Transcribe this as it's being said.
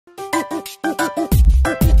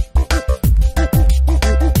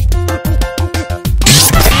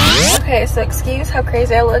guys, so excuse how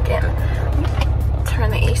crazy I look, and turn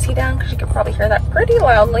the AC down because you can probably hear that pretty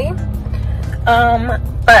loudly.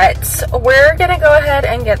 But we're gonna go ahead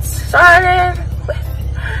and get started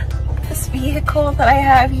with this vehicle that I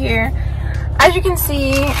have here. As you can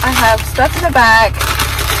see, I have stuff in the back.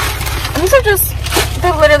 And these are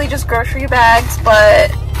they're literally just grocery bags,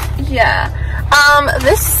 but yeah.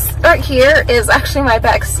 This right here is actually my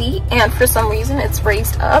back seat, and for some reason it's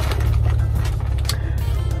raised up.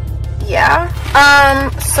 Yeah.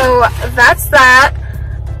 So that's that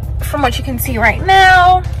from what you can see right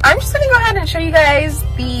now. I'm just gonna go ahead and show you guys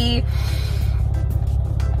the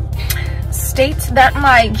state that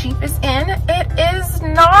my Jeep is in. It is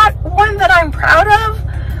not one that I'm proud of,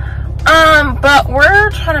 but we're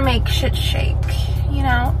trying to make shit shake, you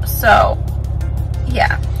know? So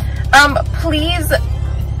yeah. Please,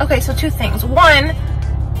 okay, so two things. One,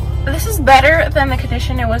 this is better than the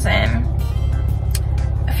condition it was in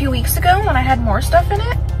a few weeks ago when I had more stuff in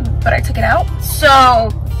it, but I took it out. So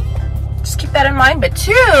just keep that in mind. But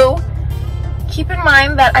two, keep in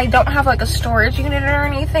mind that I don't have like a storage unit or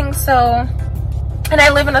anything. So, and I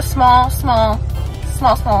live in a small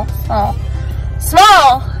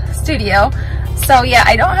studio. So yeah,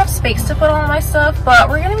 I don't have space to put all my stuff, but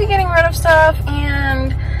we're gonna be getting rid of stuff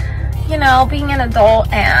and, you know, being an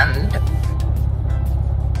adult and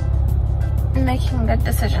making good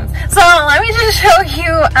decisions. So let me just show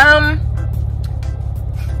you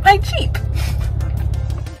my Jeep.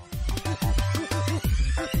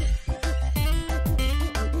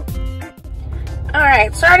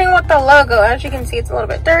 Alright, starting with the logo. As you can see, it's a little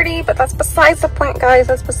bit dirty, but that's besides the point, guys.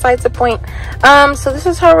 That's besides the point. So this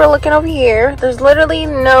is how we're looking over here. There's literally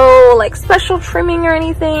no like special trimming or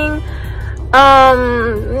anything.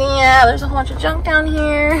 Yeah, there's a whole bunch of junk down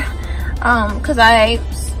here. Because I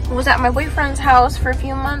was at my boyfriend's house for a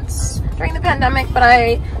few months during the pandemic, but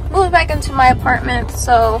I moved back into my apartment,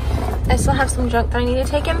 so I still have some junk that I need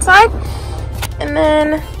to take inside. And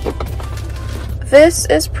then this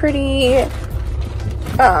is pretty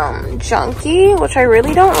junky, which I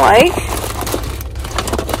really don't like.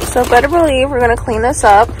 So better believe we're gonna clean this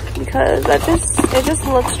up because it just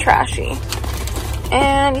looks trashy.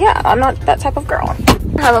 And yeah, I'm not that type of girl.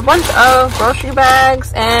 I have a bunch of grocery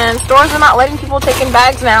bags, and stores are not letting people take in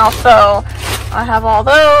bags now, so I have all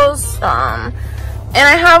those. And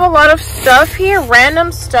I have a lot of stuff here,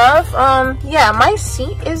 random stuff. Yeah, my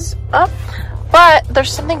seat is up, but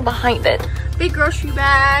there's something behind it. Big grocery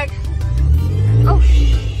bag. Oh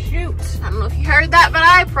shoot, I don't know if you heard that, but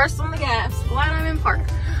I pressed on the gas. Glad I'm in park.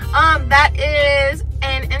 That is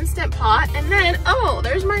an Instant Pot, and then, oh,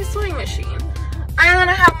 there's my sewing machine. And then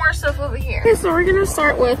I have more stuff over here. Okay, so we're gonna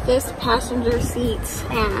start with this passenger seat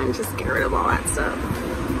and just get rid of all that stuff.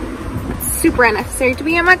 It's super unnecessary to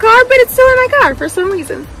be in my car, but it's still in my car for some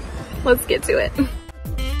reason. Let's get to it.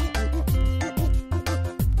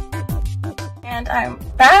 And I'm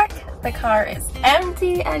back. The car is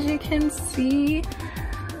empty, as you can see.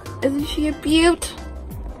 Isn't she a beaut?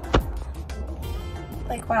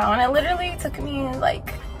 Like, wow. And it literally took me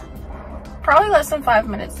like probably less than 5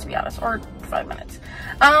 minutes, to be honest, or 5 minutes.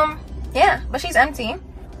 Yeah, but she's empty.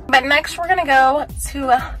 But next we're gonna go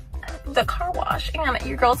to the car wash, and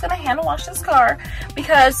your girl's gonna hand wash this car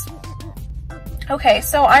because, okay,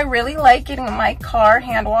 so I really like getting my car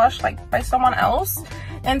hand washed like by someone else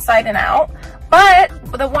inside and out. But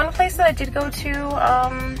the one place that I did go to, I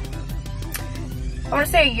want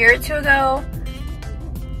to say a year or two ago,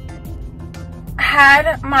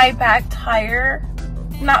 had my back tire,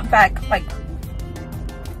 not back, like,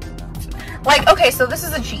 okay, so this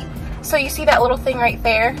is a Jeep. So you see that little thing right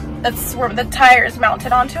there? That's where the tire is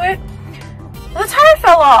mounted onto it. The tire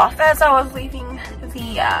fell off as I was leaving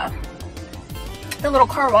the little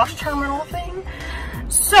car wash terminal thing.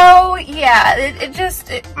 So yeah,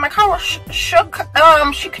 my car was shook.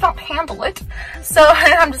 She could not handle it. So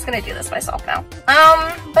I'm just gonna do this myself now.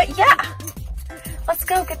 But yeah, let's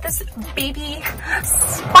go get this baby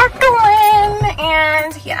sparkling.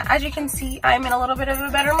 And yeah, as you can see, I'm in a little bit of a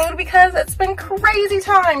better mood because it's been crazy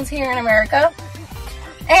times here in America.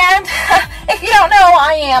 And if you don't know,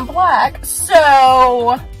 I am black,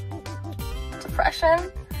 so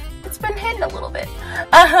depression, it's been hitting a little bit.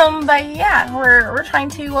 But yeah, we're trying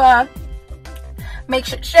to make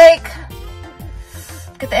shit shake,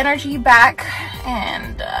 get the energy back,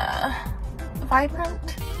 and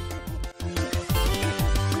vibrant.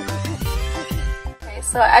 Okay,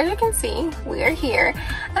 so as you can see, we are here,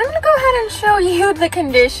 and I'm gonna go ahead and show you the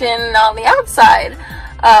condition on the outside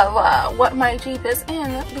of what my Jeep is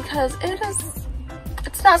in, because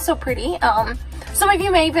it's not so pretty. Some of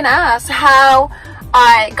you may even ask how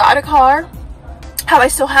I got a car. how I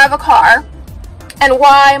still have a car, and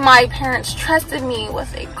why my parents trusted me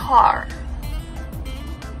with a car.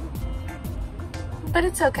 But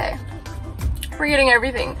it's okay. We're getting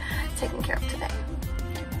everything taken care of today.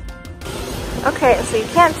 Okay, so you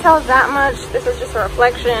can't tell that much. This is just a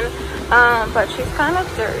reflection. But she's kind of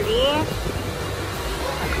dirty.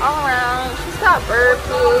 Like all around. She's got bird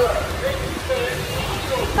poop.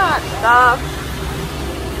 She's got stuff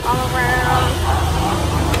all around.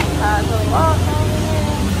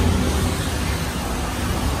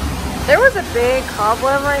 There was a big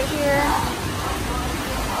cobweb right here.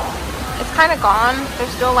 It's kind of gone.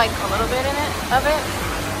 There's still like a little bit in it of it.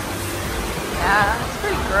 Yeah, it's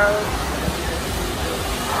pretty gross.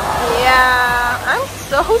 Yeah, I'm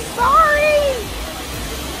so sorry.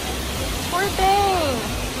 Poor thing.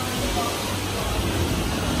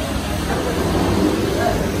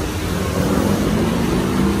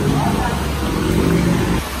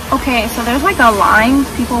 Okay, so there's like a line,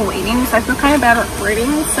 people waiting, so I feel kind of bad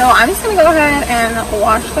recording. So I'm just gonna go ahead and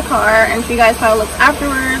wash the car and show you guys how it looks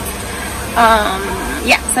afterwards.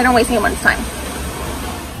 Yeah, so I don't waste anyone's time.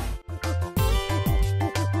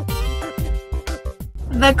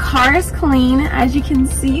 The car is clean. As you can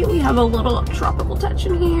see, we have a little tropical touch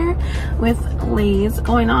in here with lace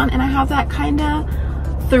going on, and I have that kind of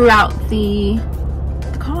throughout the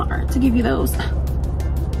car to give you those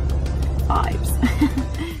vibes.